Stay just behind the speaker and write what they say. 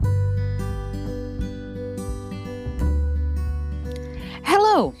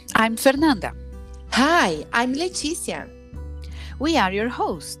Hello, I'm Fernanda. Hi, I'm Letícia. We are your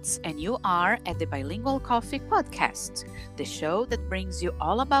hosts, and you are at the Bilingual Coffee podcast, the show that brings you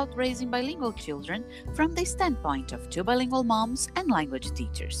all about raising bilingual children from the standpoint of two bilingual moms and language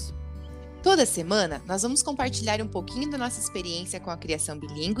teachers. Toda semana, nós vamos compartilhar um pouquinho da nossa experiência com a criação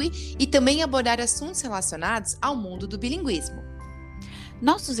bilíngue e também abordar assuntos relacionados ao mundo do bilinguismo.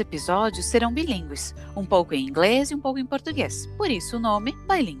 Nossos episódios serão bilíngues, um pouco em inglês e um pouco em português, por isso o nome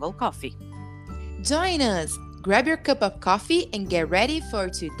Bilingual Coffee. Join us! Grab your cup of coffee and get ready for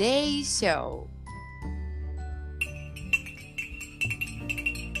today's show!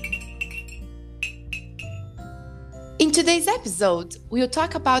 In today's episode, we'll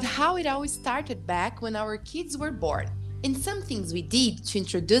talk about how it all started back when our kids were born and some things we did to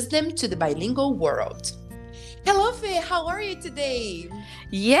introduce them to the bilingual world. Hello, Fê, how are you today?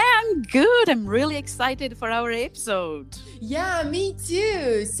 Yeah, I'm good. I'm really excited for our episode. Yeah, me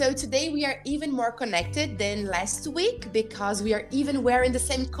too. So today we are even more connected than last week because we are even wearing the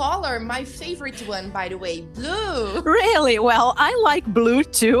same color. My favorite one, by the way, blue. Really? Well, I like blue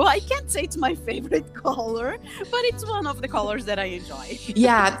too. I can't say it's my favorite color, but it's one of the colors that I enjoy.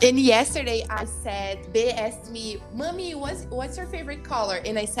 Yeah, and yesterday I said, Be asked me, Mommy, what's your favorite color?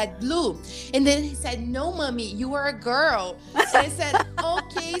 And I said blue. And then he said, no, Mommy, you are a girl. And I said,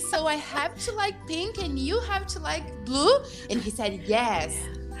 okay, so I have to like pink and you have to like blue? And he said, yes.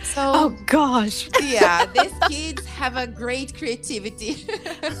 So, oh gosh. Yeah, these kids have a great creativity.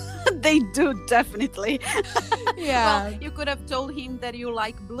 They do, definitely. Yeah. Well, you could have told him that you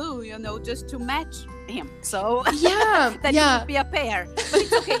like blue, just to match him. So yeah, that you would be a pair. But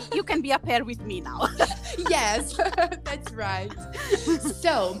it's okay. You can be a pair with me now. Yes, that's right.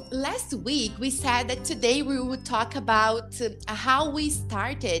 So last week we said that today we would talk about how we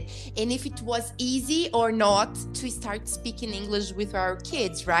started and if it was easy or not to start speaking English with our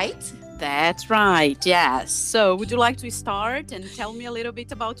kids, right? That's right, yes. So would you like to start and tell me a little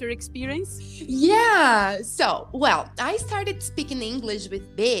bit about your experience? Yeah, so, well, I started speaking English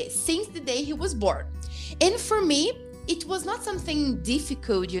with B since the day he was born. And for me, it was not something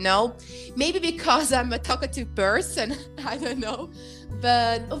difficult, maybe because I'm a talkative person, I don't know.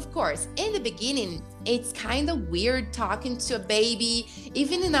 But of course, in the beginning, it's kind of weird talking to a baby,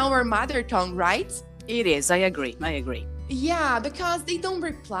 even in our mother tongue, right? It is, I agree. Yeah, because they don't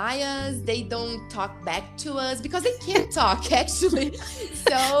reply us, they don't talk back to us, because they can't talk, actually.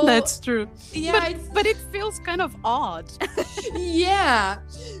 So that's true. Yeah, but it feels kind of odd. Yeah,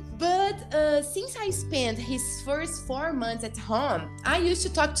 but since I spent his first 4 months at home, I used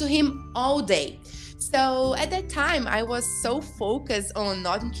to talk to him all day. So at that time, I was so focused on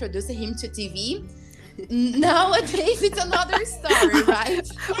not introducing him to TV. Nowadays, it's another story, right?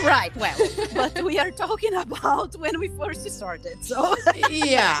 Right, well, but we are talking about when we first started, so...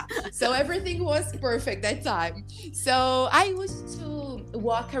 Yeah, so everything was perfect that time. So I used to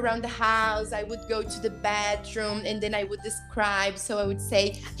walk around the house, I would go to the bedroom, and then I would describe. So I would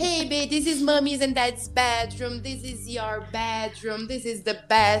say, hey, babe, this is mommy's and dad's bedroom, this is your bedroom, this is the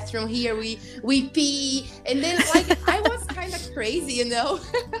bathroom, here we pee. And then, I was kind of crazy,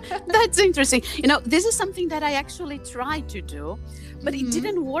 That's interesting. This is something that I actually tried to do, but it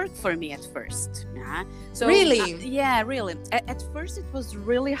didn't work for me at first. Yeah. So, really? Yeah, really. At first, it was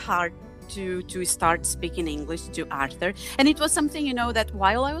really hard to start speaking English to Arthur. And it was something, that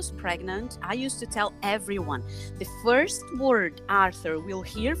while I was pregnant, I used to tell everyone, the first word Arthur will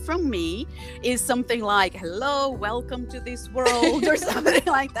hear from me is something like, hello, welcome to this world, or something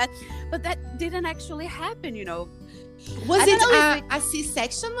like that. But that didn't actually happen, Was it a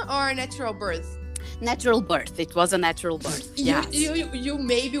C-section or a natural birth? Natural birth. It was a natural birth. Yes. You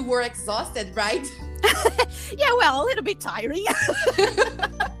maybe were exhausted, right? Yeah, well, a little bit tiring.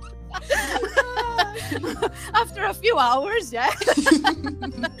 After a few hours, yeah.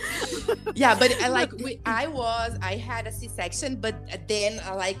 Yeah, but I had a C-section, but then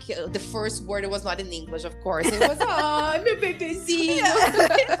the first word was not in English, of course. It was, oh, meu bebezinho. Yeah.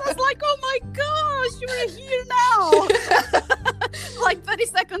 It was like, oh my gosh, you're here now. Like 30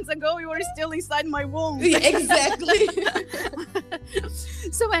 seconds ago, you were still inside my womb. Yeah, exactly.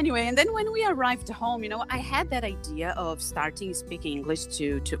 So anyway, and then when we arrived home, I had that idea of starting speaking English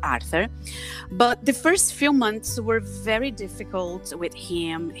to Arthur. But the first few months were very difficult with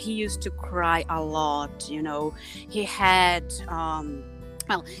him. He used to cry a lot, He had,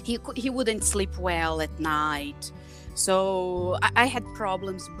 he wouldn't sleep well at night. So I had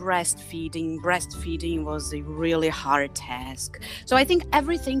problems breastfeeding. Breastfeeding was a really hard task. So I think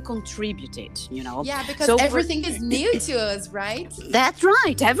everything contributed, Yeah, because So everything is new to us, right? that's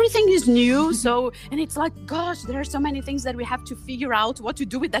right. Everything is new. So, and it's like, gosh, there are so many things that we have to figure out what to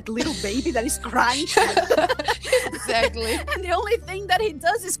do with that little baby that is crying. Exactly. And the only thing that he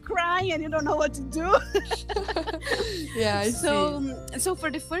does is cry and you don't know what to do. Yeah, I see. So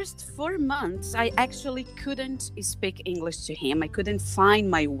for the first 4 months, I actually couldn't speak English to him. I couldn't find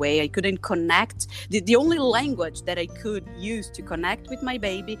my way. I couldn't connect. The only language that I could use to connect with my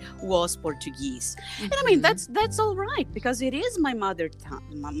baby was Portuguese. And I mean, that's all right, because it is my mother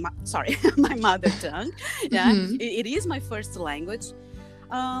tongue. My mother tongue. Yeah, it is my first language.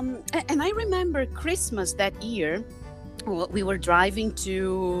 And I remember Christmas that year. We were driving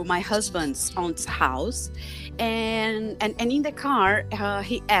to my husband's aunt's house, and in the car,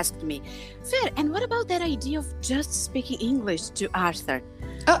 he asked me, Fer, and what about that idea of just speaking English to Arthur?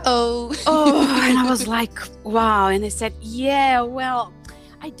 Uh-oh. Oh, and I was like, wow. And I said, yeah, well,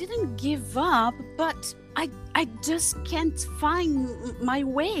 I didn't give up, but I just can't find my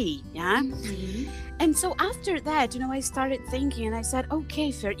way. Yeah. And so after that, I started thinking and I said,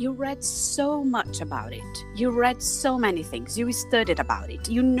 okay, Fer, you read so much about it. You read so many things. You studied about it.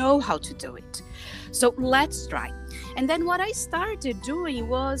 You know how to do it. So let's try. And then what I started doing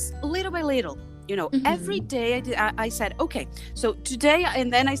was little by little. Every day I said, okay, so today,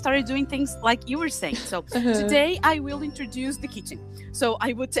 and then I started doing things like you were saying. So today I will introduce the kitchen. So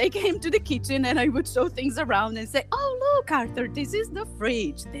I would take him to the kitchen and I would show things around and say, oh, look, Arthur, this is the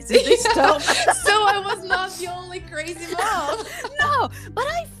fridge. This is the stove. So I was not the only crazy mom. No, but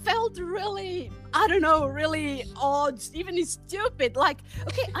I felt really, I don't know, really odd, even stupid. Like,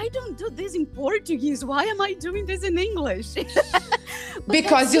 okay, I don't do this in Portuguese. Why am I doing this in English?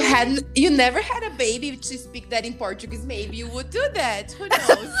 Because you never had a baby to speak that in Portuguese. Maybe you would do that. Who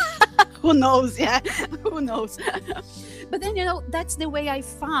knows? Who knows? Yeah, who knows? But then, that's the way I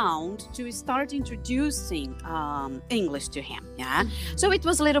found to start introducing English to him. Yeah. So it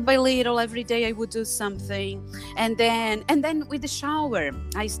was little by little. Every day I would do something. And then with the shower,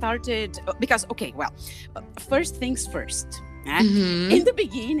 I started, because, okay, well, first things first. Yeah? In the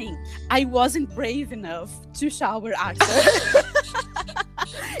beginning, I wasn't brave enough to shower Arthur.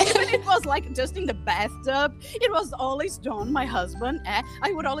 Even it was like just in the bathtub, it was always John, my husband.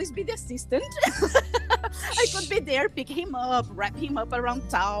 I would always be the assistant. I could be there, pick him up, wrap him up around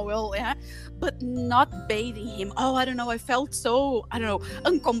towel, but not bathing him. Oh, I don't know. I felt so,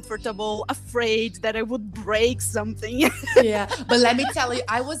 uncomfortable, afraid that I would break something. Yeah, but let me tell you,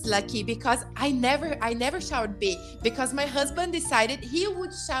 I was lucky because I never showered B, because my husband decided he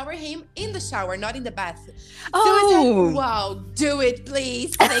would shower him in the shower, not in the bath. So I said, wow, do it,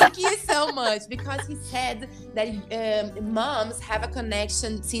 please. Thank you so much. Because he said that moms have a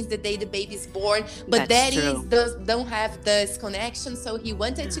connection since the day the baby is born, but daddies don't have this connection. So he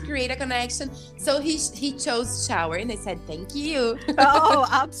wanted to create a connection. So he chose shower, and I said, thank you. Oh,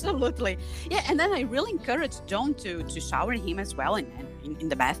 absolutely. Yeah, and then I really encouraged John to shower him as well in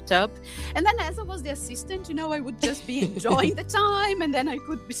the bathtub. And then as I was the assistant, I would just be enjoying the time, and then I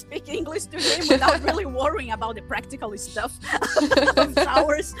could speak English to him without really worrying about the practical stuff of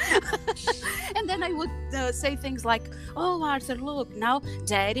showers. And then I would say things like, oh, Arthur, look, now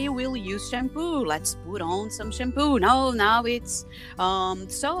Daddy will use shampoo. Let's put on some shampoo. No, now it's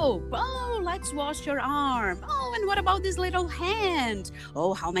soap. Oh, let's wash your arm. Oh, and what about this little hand?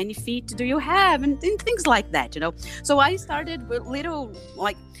 Oh, how many feet do you have? And things like that, So I started with little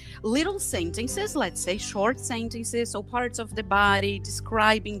sentences, let's say short sentences, so parts of the body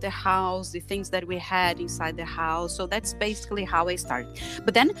describing the house, the things that we had inside the house. So that's basically how I started.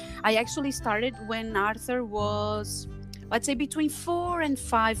 But then I actually started when Arthur was, let's say, between 4 and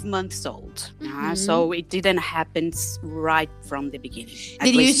 5 months old. So it didn't happen right from the beginning.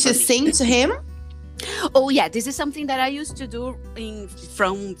 Did you used to sing to him? Oh yeah, this is something that I used to do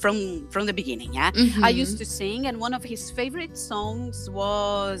from the beginning. Yeah, I used to sing, and one of his favorite songs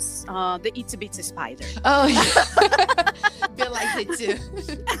was the Itsy Bitsy Spider. Oh, yeah. Bill liked it too.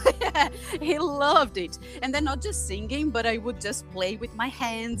 Yeah, he loved it. And then not just singing, but I would just play with my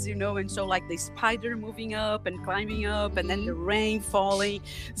hands, and show like the spider moving up and climbing up, and then the rain falling.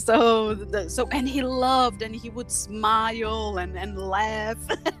 So and he loved, and he would smile and laugh.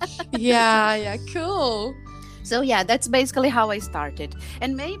 Yeah, cool. So yeah, that's basically how I started.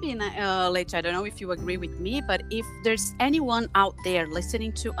 And maybe, Lecha, I don't know if you agree with me, but if there's anyone out there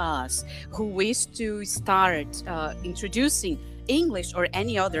listening to us who wish to start introducing English or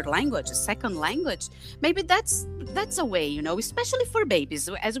any other language, a second language, maybe that's a way, especially for babies,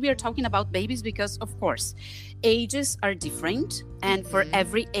 as we are talking about babies, because of course ages are different, and for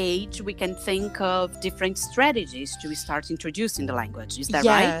every age we can think of different strategies to start introducing the language. Is that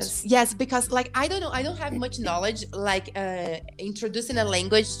right? Yes, because like I don't have much knowledge like introducing a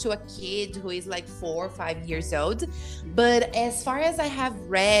language to a kid who is like 4 or 5 years old, but as far as I have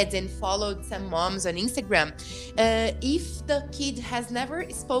read and followed some moms on Instagram, if the kid has never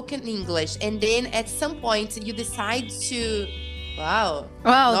spoken English and then at some point you decide to wow.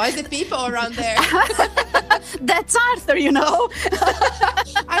 Well, noisy people around there. That's Arthur, you know.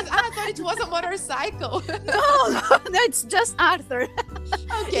 I thought it was a motorcycle. No, it's just Arthur.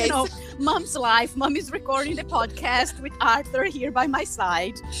 Okay. You know, Mom's life. Mom is recording the podcast with Arthur here by my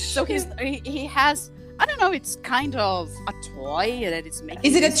side. So he has, I don't know, it's kind of a toy that is making.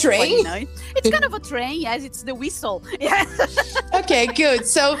 Is it a train? It's kind of a train, yes, it's the whistle. Yeah. Okay, good.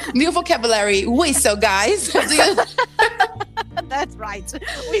 So new vocabulary, whistle, guys. That's right.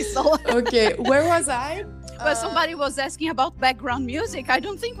 Whistle. Okay, where was I? Well, somebody was asking about background music. I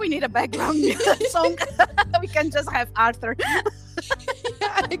don't think we need a background music song. We can just have Arthur.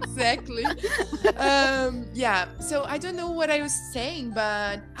 Yeah, exactly. Yeah, so I don't know what I was saying,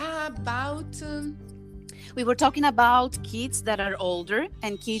 but about... We were talking about kids that are older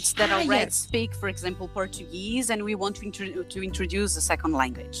and kids that already speak, for example, Portuguese, and we want to introduce a second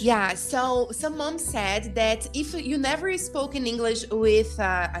language. Yeah, so some mom said that if you never spoken English with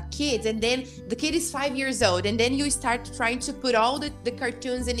a kid, and then the kid is 5 years old, and then you start trying to put all the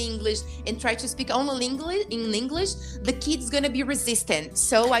cartoons in English and try to speak only in English, the kid's gonna be resistant.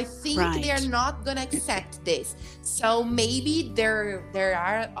 So I think they are not gonna accept this. So maybe there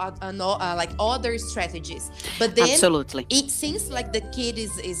are like other strategies. But then absolutely, it seems like the kid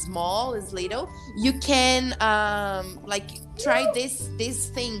is small, is little. You can like try these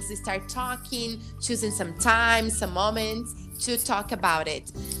things. Start talking, choosing some time, some moments to talk about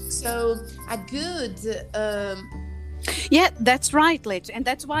it. So a good yeah, that's right, Lich. And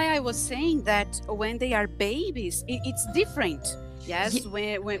that's why I was saying that when they are babies, it's different. Yes,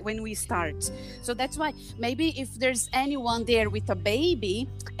 when we start. So that's why maybe if there's anyone there with a baby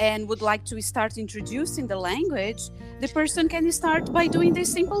and would like to start introducing the language, the person can start by doing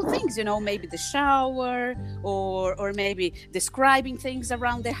these simple things, you know, maybe the shower or maybe describing things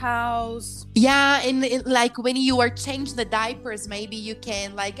around the house. Yeah, and like when you are changing the diapers, maybe you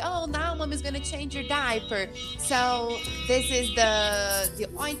can like, oh, now mom is gonna change your diaper. So this is the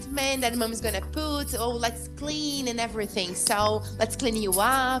ointment that mom is gonna put. Oh, let's clean and everything. So let's clean you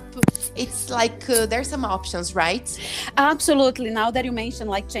up. It's like there's some options, right? Absolutely. Now that you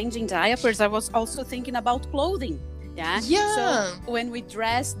mentioned like changing diapers, I was also thinking about clothing. Yeah. So when we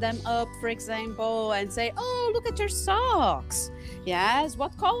dress them up, for example, and say, oh, look at your socks. Yes,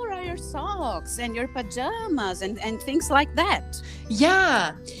 what color are your socks? And your pajamas and things like that.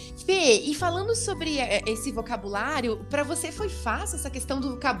 Yeah. Fê, e falando sobre esse vocabulário, para você foi fácil essa questão do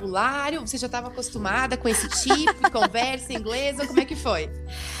vocabulário? Você já estava acostumada com esse tipo de conversa em inglês? Ou como é que foi?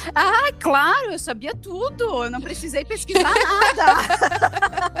 Ah, claro, eu sabia tudo. Eu não precisei pesquisar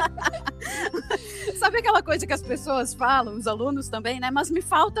nada. Sabe aquela coisa que as pessoas falam, os alunos também, né? Mas me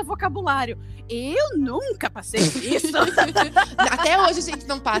falta vocabulário. Eu nunca passei por isso. Até hoje a gente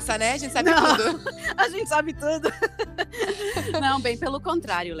não passa, né? A gente sabe tudo. A gente sabe tudo. Não, bem pelo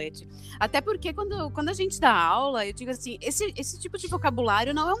contrário, Leti. Até porque quando a gente dá aula, eu digo assim, esse tipo de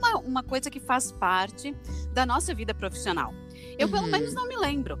vocabulário não é uma coisa que faz parte da nossa vida profissional. Eu pelo menos não me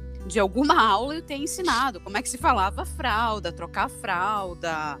lembro de alguma aula eu ter ensinado como é que se falava fralda, trocar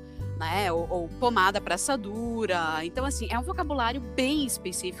fralda, né? Ou pomada para assadura. Então, assim, é um vocabulário bem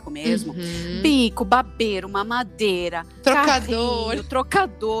específico mesmo. Bico, babeiro, mamadeira, trocador. Carrinho,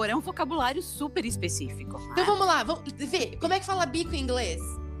 trocador. É um vocabulário super específico. Então, vamos lá. Vamos ver. Como é que fala bico em inglês?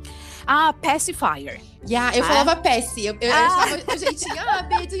 Ah, pacifier. Yeah, eu falava pass. Eu achava o jeitinho.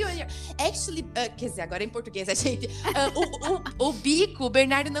 Actually, quer dizer, agora é em português, a gente. O bico, o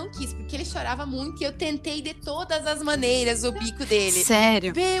Bernardo não quis, porque ele chorava muito e eu tentei de todas as maneiras o bico dele.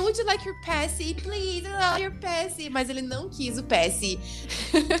 Sério? Would you like your passy? Please, your passy. Mas ele não quis o passy.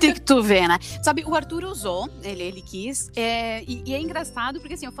 Tem que tu ver, né? Sabe, o Arthur usou, ele quis. E é engraçado,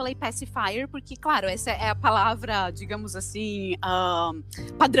 porque assim, eu falei pacifier, porque, claro, essa é a palavra, digamos assim,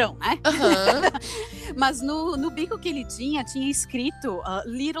 padrão, né? Mas no bico que ele tinha escrito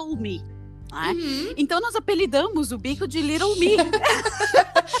Little Me. Né? Então nós apelidamos o bico de Little Me.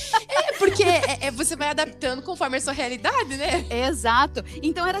 Porque você vai adaptando conforme a sua realidade, né? Exato.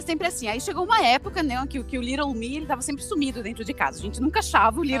 Então era sempre assim. Aí chegou uma época, né, que o Little Me, ele tava sempre sumido dentro de casa. A gente nunca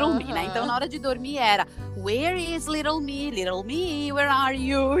achava o Little Me, né? Então na hora de dormir era Where is Little Me? Little Me, where are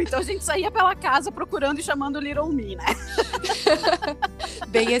you? Então a gente saía pela casa procurando e chamando o Little Me, né?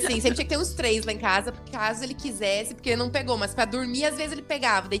 Bem assim, sempre tinha que ter uns 3 lá em casa, caso ele quisesse, porque ele não pegou, mas pra dormir, às vezes ele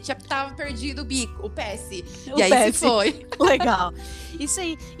pegava, daí tava perdido o bico, o PS. E aí se foi. Legal. Isso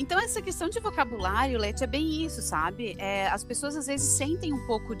aí. Então, essa questão de vocabulário, Leti, é bem isso, sabe? As pessoas, às vezes, sentem um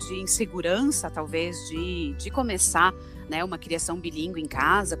pouco de insegurança, talvez, de começar, né, uma criação bilíngue em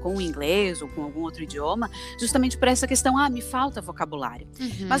casa, com o inglês ou com algum outro idioma, justamente por essa questão, me falta vocabulário.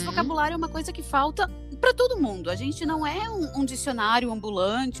 Mas vocabulário é uma coisa que falta para todo mundo. A gente não é um dicionário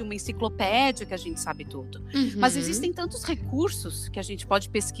ambulante, uma enciclopédia que a gente sabe tudo. Mas existem tantos recursos que a gente pode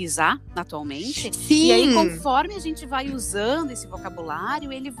pesquisar atualmente. Sim. E aí, conforme a gente vai usando esse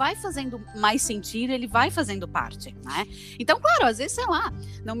vocabulário, ele vai fazendo mais sentido, ele vai fazendo parte, né? Então, claro, às vezes, sei lá,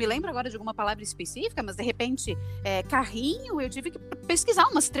 não me lembro agora de alguma palavra específica, mas de repente, carrinho, eu tive que pesquisar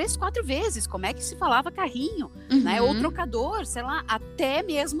umas 3, 4 vezes como é que se falava carrinho, né? Ou trocador, sei lá, até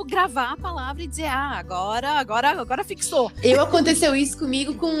mesmo gravar a palavra e dizer, agora fixou. Aconteceu isso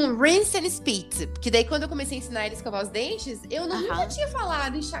comigo com rinse and spit, porque daí quando eu comecei a ensinar ele a escovar os dentes, eu nunca tinha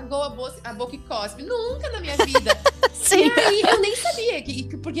falado enxagou a boca e cospe, nunca na minha vida. Sim. E aí eu nem sabia,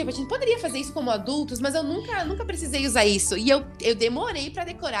 porque a gente poderia fazer isso como adultos, mas eu nunca precisei usar isso. E eu demorei pra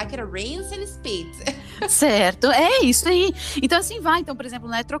decorar que era rinse and spit. Certo, é isso aí. Então assim vai, então por exemplo,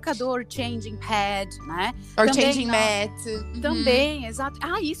 né, trocador, changing pad, né? Or também, changing mat. Também, exato.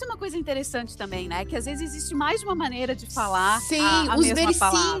 Isso é uma coisa interessante também, né? Que às vezes existe mais de uma maneira de falar. Sim, a os mesma versinhos,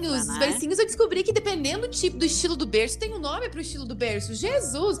 palavra, os né? versinhos eu descobri que dependendo do estilo do berço, tem um nome pro estilo do berço.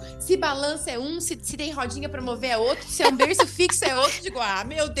 Jesus, se balança é um, se tem rodinha pra mover é outro, se é um berço fixo é outro, digo,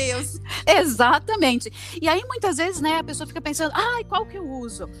 meu Deus. Exatamente. E aí muitas vezes, né, a pessoa fica pensando, qual que eu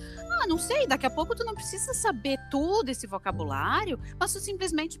uso? Não sei, daqui a pouco tu não precisa saber todo esse vocabulário, mas tu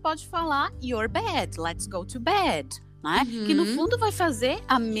simplesmente pode falar your bed, let's go to bed, né? Que no fundo vai fazer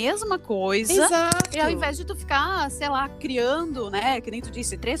a mesma coisa. Exato. E ao invés de tu ficar, sei lá, criando, né, que nem tu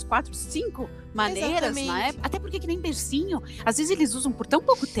disse, 3, 4, 5 maneiras, né? Até porque que nem bercinho, às vezes eles usam por tão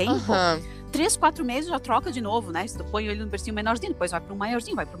pouco tempo. 3, 4 meses já troca de novo, né? Se tu põe ele no bercinho menorzinho, depois vai pro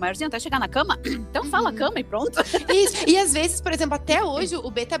maiorzinho, até chegar na cama. Então fala cama e pronto. Isso. E às vezes, por exemplo, até hoje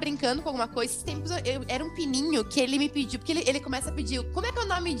o B tá brincando com alguma coisa. Esses tempos era um pininho que ele me pediu, porque ele começa a pedir, como é que é o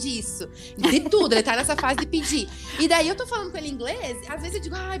nome disso? De tudo, ele tá nessa fase de pedir. E daí eu tô falando com ele em inglês, às vezes eu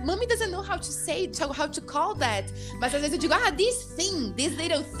digo, mommy doesn't know how to say, how to call that. Mas às vezes eu digo, this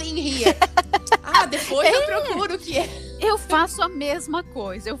little thing here. Depois eu procuro o que é. Eu faço a mesma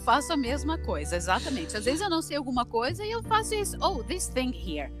coisa, exatamente. Às vezes eu não sei alguma coisa e eu faço isso. This thing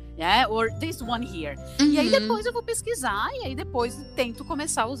here. Yeah, or this one here. E aí depois eu vou pesquisar e aí depois tento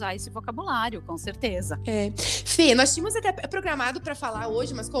começar a usar esse vocabulário, com certeza. Fê, nós tínhamos até programado para falar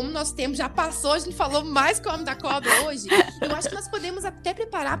hoje, mas como o nosso tempo já passou, a gente falou mais como da cobra hoje. Eu acho que nós podemos até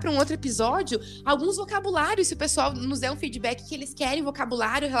preparar para um outro episódio alguns vocabulários, se o pessoal nos der um feedback que eles querem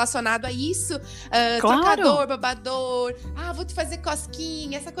vocabulário relacionado a isso. Claro. Trocador, babador, vou te fazer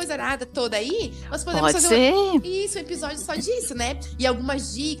cosquinha, essa coisa arada toda aí. Nós podemos Pode fazer ser. um episódio só disso, né? E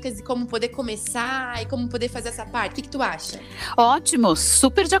algumas dicas de como poder começar e como poder fazer essa parte. O que tu acha? Ótimo,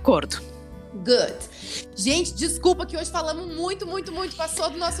 super de acordo. Good. Gente, desculpa que hoje falamos muito. Passou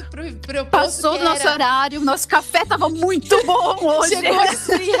do nosso proposto. Passou do nosso horário. Nosso café tava muito bom hoje. Chegou a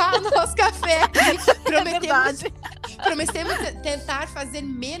esfriar o nosso café. Prometemos tentar fazer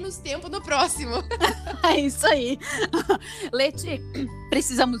menos tempo no próximo. É isso aí. Leti,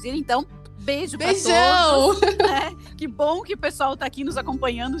 precisamos ir então. Beijão pra todos, né? Que bom que o pessoal tá aqui nos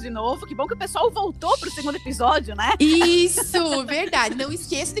acompanhando de novo. Que bom que o pessoal voltou pro segundo episódio, né? Isso, verdade. Não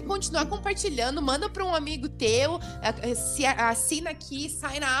esqueça de continuar compartilhando. Manda para um amigo teu. Assina aqui,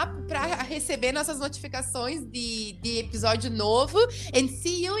 sign up para receber nossas notificações de episódio novo. And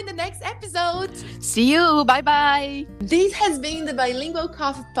see you in the next episode. See you. Bye, bye. This has been the Bilingual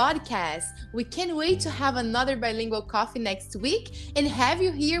Coffee Podcast. We can't wait to have another Bilingual Coffee next week and have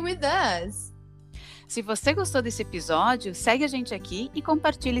you here with us. Se você gostou desse episódio, segue a gente aqui e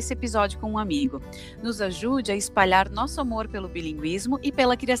compartilhe esse episódio com um amigo. Nos ajude a espalhar nosso amor pelo bilinguismo e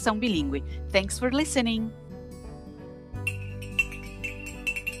pela criação bilíngue. Thanks for listening!